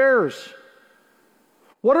your chairs?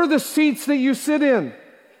 What are the seats that you sit in?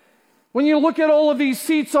 When you look at all of these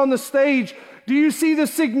seats on the stage, do you see the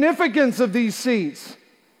significance of these seats?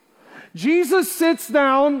 Jesus sits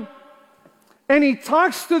down and he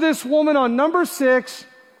talks to this woman on number 6,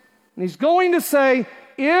 and he's going to say,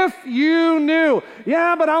 if you knew.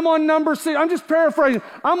 Yeah, but I'm on number 6. I'm just paraphrasing.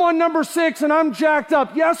 I'm on number 6 and I'm jacked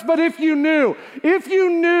up. Yes, but if you knew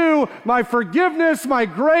my forgiveness, my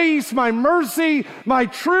grace, my mercy, my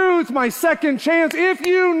truth, my second chance, if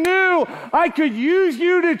you knew I could use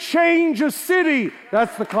you to change a city.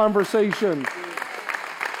 That's the conversation.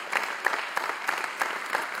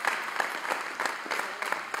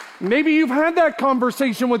 Maybe you've had that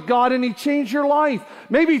conversation with God and he changed your life.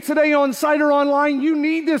 Maybe today on site or online, you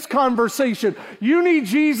need this conversation. You need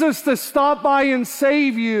Jesus to stop by and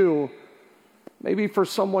save you. Maybe for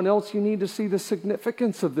someone else, you need to see the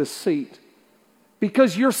significance of this seat.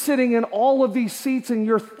 Because you're sitting in all of these seats and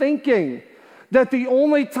you're thinking that the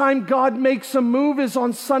only time God makes a move is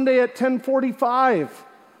on Sunday at 10:45.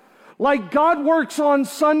 Like God works on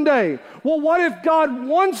Sunday. Well, what if God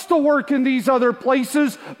wants to work in these other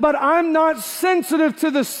places, but I'm not sensitive to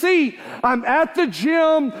the seat? I'm at the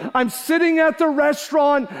gym, I'm sitting at the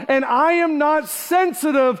restaurant, and I am not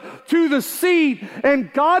sensitive to the seat.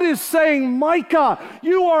 And God is saying, Micah,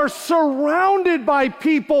 you are surrounded by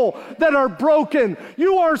people that are broken.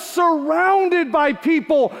 You are surrounded by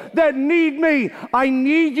people that need me. I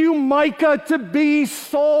need you, Micah, to be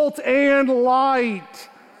salt and light.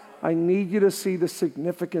 I need you to see the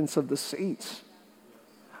significance of the seats.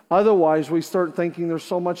 Otherwise, we start thinking there's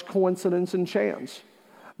so much coincidence and chance.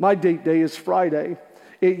 My date day is Friday.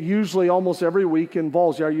 It usually almost every week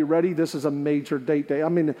involves, are you ready? This is a major date day. I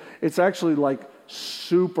mean, it's actually like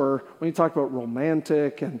super, when you talk about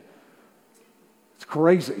romantic, and it's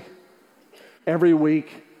crazy. Every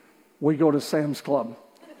week, we go to Sam's Club.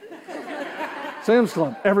 Sam's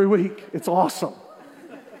Club, every week. It's awesome.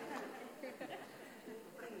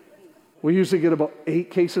 We usually get about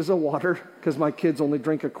 8 cases of water because my kids only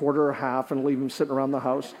drink a quarter or half and leave them sitting around the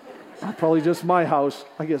house. Probably just my house.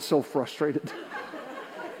 I get so frustrated.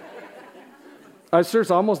 I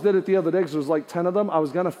seriously almost did it the other day because there was like 10 of them. I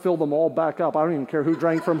was going to fill them all back up. I don't even care who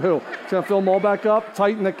drank from who. Just going to fill them all back up,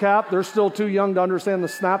 tighten the cap. They're still too young to understand the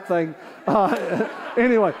snap thing.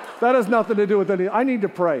 Anyway, that has nothing to do with anything. I need to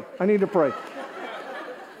pray.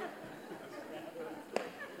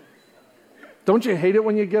 Don't you hate it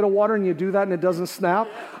when you get a water and you do that and it doesn't snap?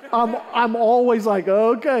 I'm always like,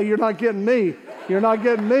 okay, you're not getting me. You're not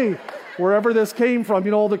getting me. Wherever this came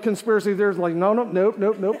from, all the conspiracy there's like, nope.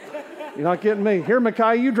 You're not getting me. Here,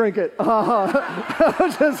 Micaiah, you drink it. I'm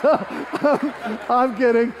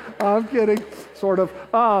kidding, sort of.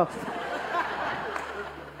 Our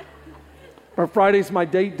Friday's my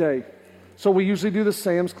date day. So we usually do the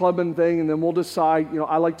Sam's Club and thing, and then we'll decide,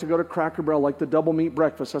 I like to go to Cracker Barrel, like the double meat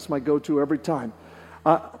breakfast. That's my go-to every time.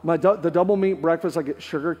 The double meat breakfast, I get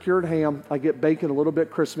sugar-cured ham. I get bacon a little bit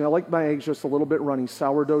crispy. I like my eggs just a little bit runny,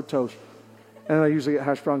 sourdough toast. And I usually get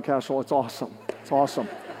hash brown casserole. It's awesome.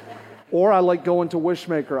 Or I like going to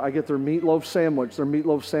Wishmaker. I get their meatloaf sandwich. Their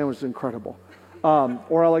meatloaf sandwich is incredible.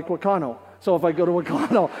 Or I like Wakano. So if I go to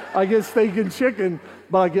Wakano, I get steak and chicken,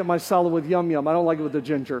 but I get my salad with yum yum. I don't like it with the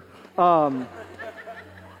ginger. Anyway,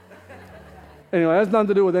 it has nothing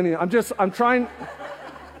to do with anything. I'm trying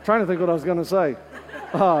to think what I was going to say.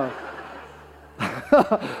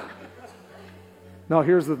 No,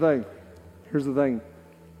 here's the thing.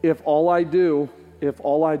 If all I do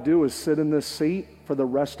is sit in this seat for the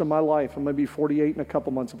rest of my life, I'm going to be 48 in a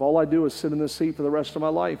couple months. If all I do is sit in this seat for the rest of my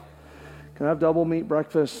life, can I have double meat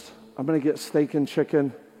breakfast? I'm going to get steak and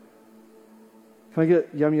chicken. Can I get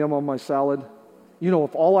yum yum on my salad?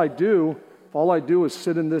 If all I do if all I do is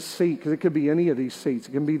sit in this seat, because it could be any of these seats.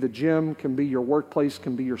 It can be the gym, can be your workplace,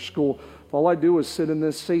 can be your school. If all I do is sit in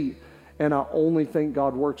this seat and I only think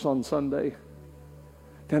God works on Sunday,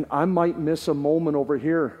 then I might miss a moment over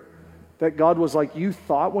here that God was like, you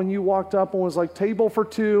thought when you walked up and was like, table for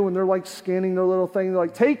 2, and they're like scanning their little thing. They're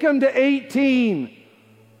like, take him to 18. And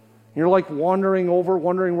you're like wandering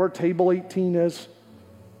where table 18 is.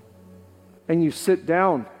 And you sit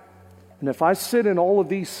down. And if I sit in all of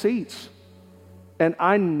these seats and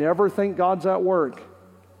I never think God's at work,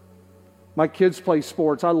 my kids play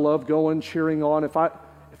sports. I love going, cheering on. If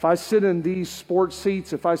I sit in these sports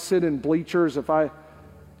seats, if I sit in bleachers, if I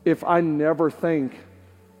never think,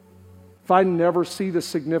 if I never see the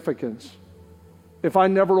significance, if I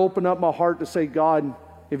never open up my heart to say, God,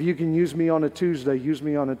 if you can use me on a Tuesday, use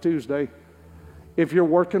me on a Tuesday. If you're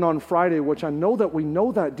working on Friday, which I know that we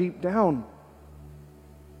know that deep down,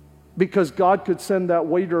 because God could send that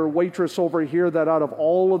waiter or waitress over here that out of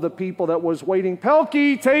all of the people that was waiting,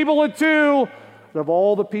 Pelkey, table at 2, out of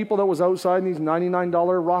all the people that was outside in these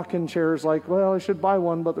 $99 rocking chairs, like, well, I should buy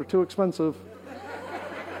one, but they're too expensive.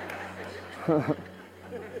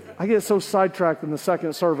 I get so sidetracked in the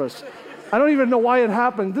second service. I don't even know why it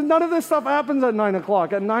happened. None of this stuff happens at 9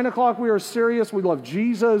 o'clock. At 9 o'clock, we are serious. We love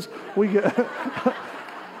Jesus. You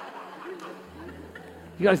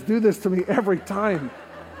guys do this to me every time.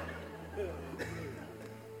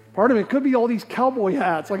 Pardon me, it could be all these cowboy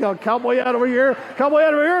hats. Like a cowboy hat over here, cowboy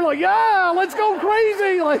hat over here. Like, yeah, let's go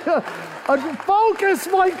crazy. Like, focus,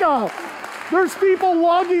 Micah. There's people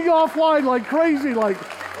logging offline like crazy. Like,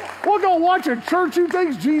 we'll go watch a church who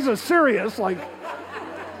takes Jesus serious. Like,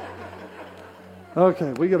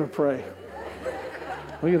 okay, we got to pray.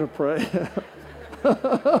 We got to pray.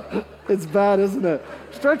 It's bad, isn't it?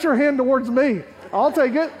 Stretch your hand towards me. I'll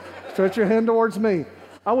take it. Stretch your hand towards me.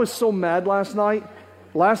 I was so mad last night.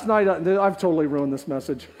 I've totally ruined this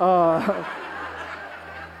message.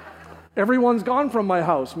 Everyone's gone from my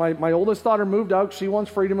house. My oldest daughter moved out. She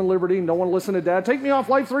wants freedom and liberty and don't want to listen to Dad. Take me off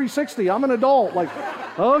Life 360. I'm an adult. Like,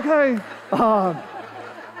 okay.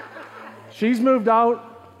 She's moved out.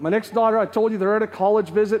 My next daughter, I told you, they're at a college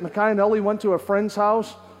visit. Micaiah and Ellie went to a friend's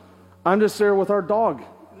house. I'm just there with our dog.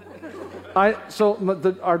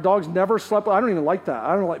 Our dog's never slept. I don't even like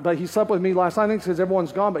that. But he slept with me last night because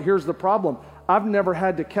everyone's gone. But here's the problem. I've never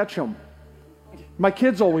had to catch him. My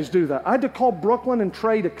kids always do that. I had to call Brooklyn and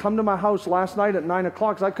Trey to come to my house last night at 9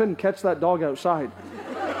 o'clock because I couldn't catch that dog outside.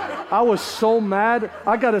 I was so mad.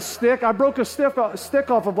 I got a stick. I broke a stick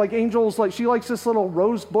off of like Angel's, like she likes this little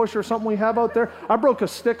rose bush or something we have out there. I broke a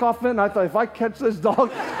stick off of it, and I thought, if I catch this dog,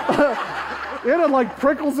 it had like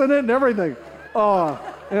prickles in it and everything.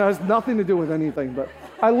 It has nothing to do with anything, but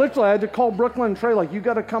I had to call Brooklyn and Trey, like, you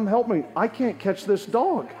got to come help me. I can't catch this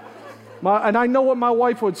dog. And I know what my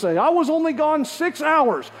wife would say. I was only gone 6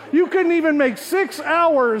 hours. You couldn't even make 6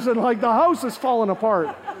 hours, and like the house is falling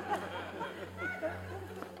apart.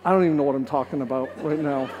 I don't even know what I'm talking about right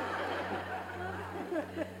now.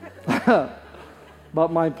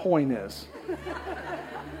 But my point is,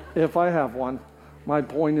 if I have one, my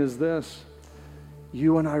point is this.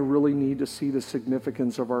 You and I really need to see the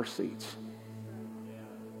significance of our seats.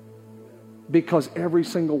 Because every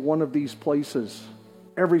single one of these places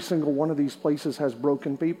has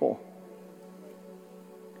broken people.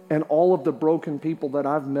 And all of the broken people that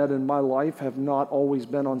I've met in my life have not always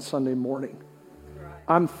been on Sunday morning.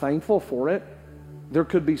 I'm thankful for it. There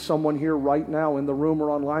could be someone here right now in the room or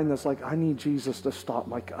online that's like, I need Jesus to stop,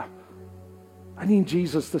 Micah. I need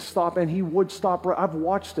Jesus to stop, and he would stop. I've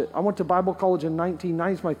watched it. I went to Bible college in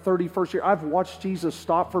 1990. It's my 31st year. I've watched Jesus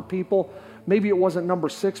stop for people. Maybe it wasn't number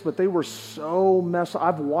 6, but they were so messed up.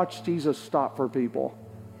 I've watched Jesus stop for people,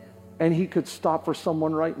 and he could stop for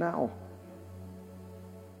someone right now.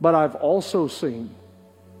 But I've also seen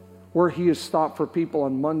where he has stopped for people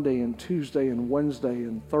on Monday and Tuesday and Wednesday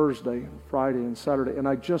and Thursday and Friday and Saturday. And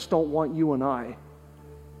I just don't want you and I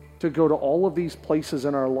to go to all of these places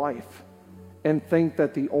in our life and think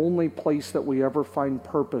that the only place that we ever find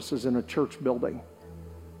purpose is in a church building.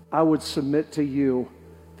 I would submit to you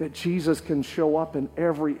that Jesus can show up in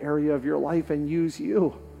every area of your life and use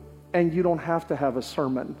you. And you don't have to have a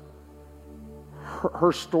sermon.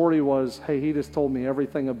 Her story was, hey, he just told me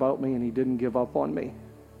everything about me and he didn't give up on me.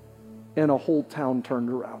 And a whole town turned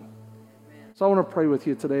around. So I want to pray with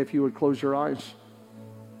you today, if you would close your eyes.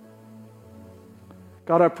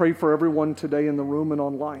 God, I pray for everyone today in the room and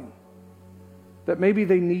online that maybe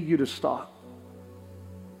they need you to stop.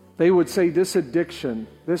 They would say, this addiction,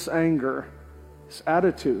 this anger, this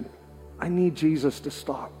attitude, I need Jesus to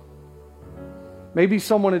stop. Maybe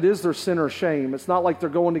someone, it is their sin or shame. It's not like they're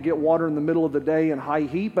going to get water in the middle of the day in high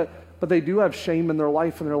heat, but but they do have shame in their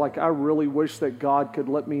life, and they're like, I really wish that God could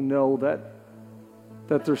let me know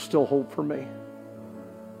that there's still hope for me.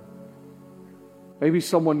 Maybe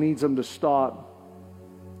someone needs them to stop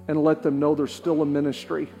and let them know there's still a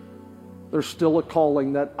ministry. There's still a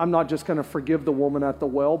calling, that I'm not just going to forgive the woman at the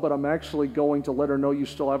well, but I'm actually going to let her know you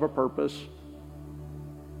still have a purpose.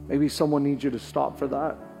 Maybe someone needs you to stop for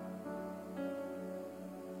that.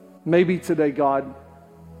 Maybe today, God,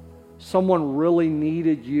 someone really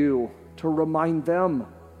needed you to remind them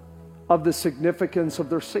of the significance of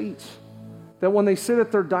their seats. That when they sit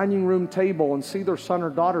at their dining room table and see their son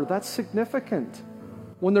or daughter, that's significant.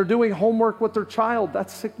 When they're doing homework with their child,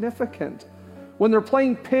 that's significant. When they're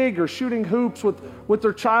playing pig or shooting hoops with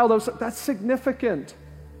their child, that's significant.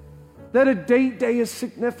 That a date day is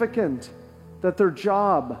significant. That their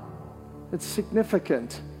job, it's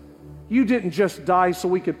significant. You didn't just die so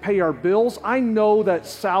we could pay our bills. I know that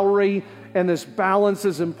salary and this balance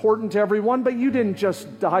is important to everyone, but you didn't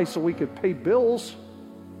just die so we could pay bills.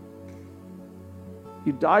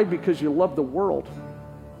 You died because you love the world.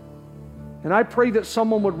 And I pray that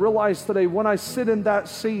someone would realize today, when I sit in that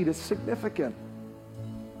seat, it's significant.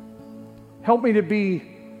 Help me to be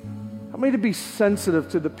sensitive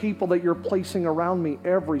to the people that you're placing around me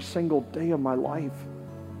every single day of my life.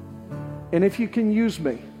 And if you can use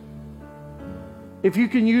me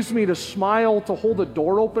to smile, to hold a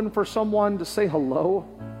door open for someone, to say hello,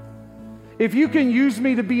 if you can use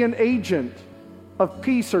me to be an agent of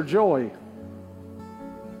peace or joy,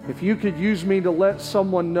 if you could use me to let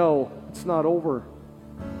someone know it's not over,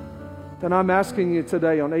 then I'm asking you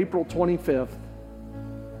today on April 25th,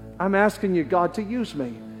 I'm asking you, God, to use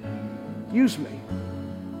me. Use me.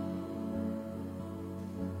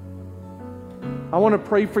 I want to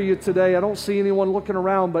pray for you today. I don't see anyone looking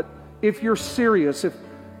around, but if you're serious,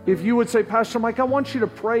 if you would say, Pastor Mike, I want you to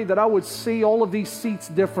pray that I would see all of these seats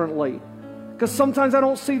differently, because sometimes I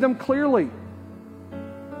don't see them clearly.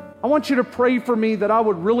 I want you to pray for me that I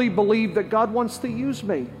would really believe that God wants to use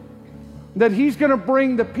me, that He's going to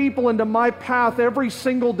bring the people into my path every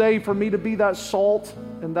single day for me to be that salt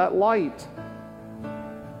and that light.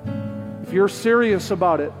 If you're serious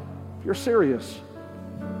about it, if you're serious,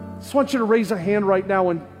 I just want you to raise a hand right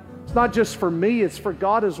now, and it's not just for me, it's for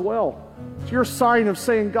God as well. It's your sign of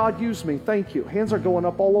saying, God, use me. Thank you. Hands are going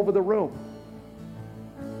up all over the room.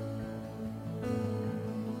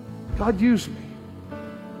 God, use me.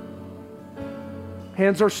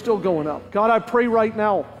 Hands are still going up. God, I pray right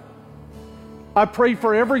now. I pray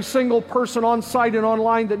for every single person on site and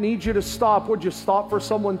online that needs you to stop. Would you stop for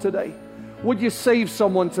someone today? Would you save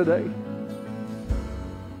someone today?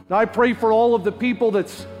 And I pray for all of the people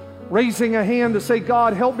that's raising a hand to say,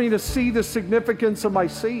 God, help me to see the significance of my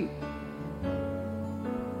seat.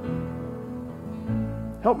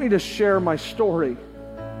 Help me to share my story.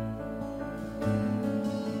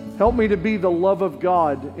 Help me to be the love of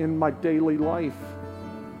God in my daily life.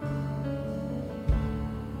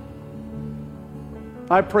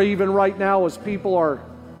 I pray even right now, as people are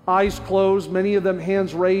eyes closed, many of them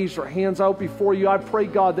hands raised or hands out before you, I pray,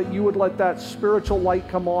 God, that you would let that spiritual light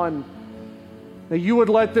come on, that you would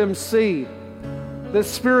let them see that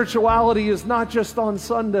spirituality is not just on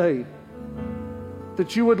Sunday,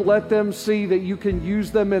 that you would let them see that you can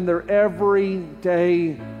use them in their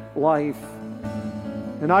everyday life.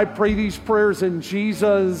 And I pray these prayers in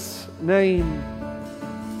Jesus' name.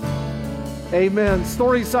 Amen.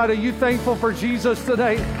 Storyside, are you thankful for Jesus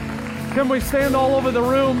today? Can we stand all over the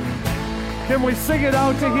room? Can we sing it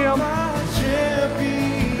out to Him?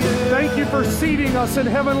 Thank you for seating us in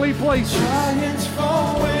heavenly places.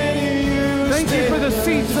 Thank you for the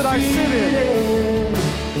seats that I sit in.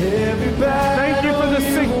 Thank you for the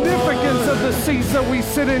significance of the seats that we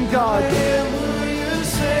sit in, God.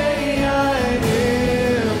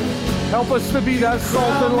 Help us to be that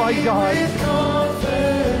salt and light, God.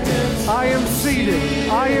 I am seated.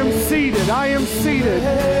 I am seated. I am seated.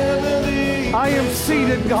 I am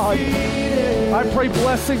seated, God. I pray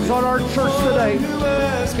blessings on our church today.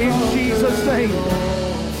 In Jesus' name.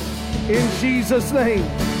 In Jesus' name.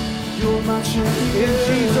 In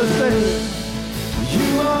Jesus' name.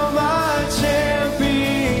 You are my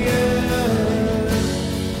champion.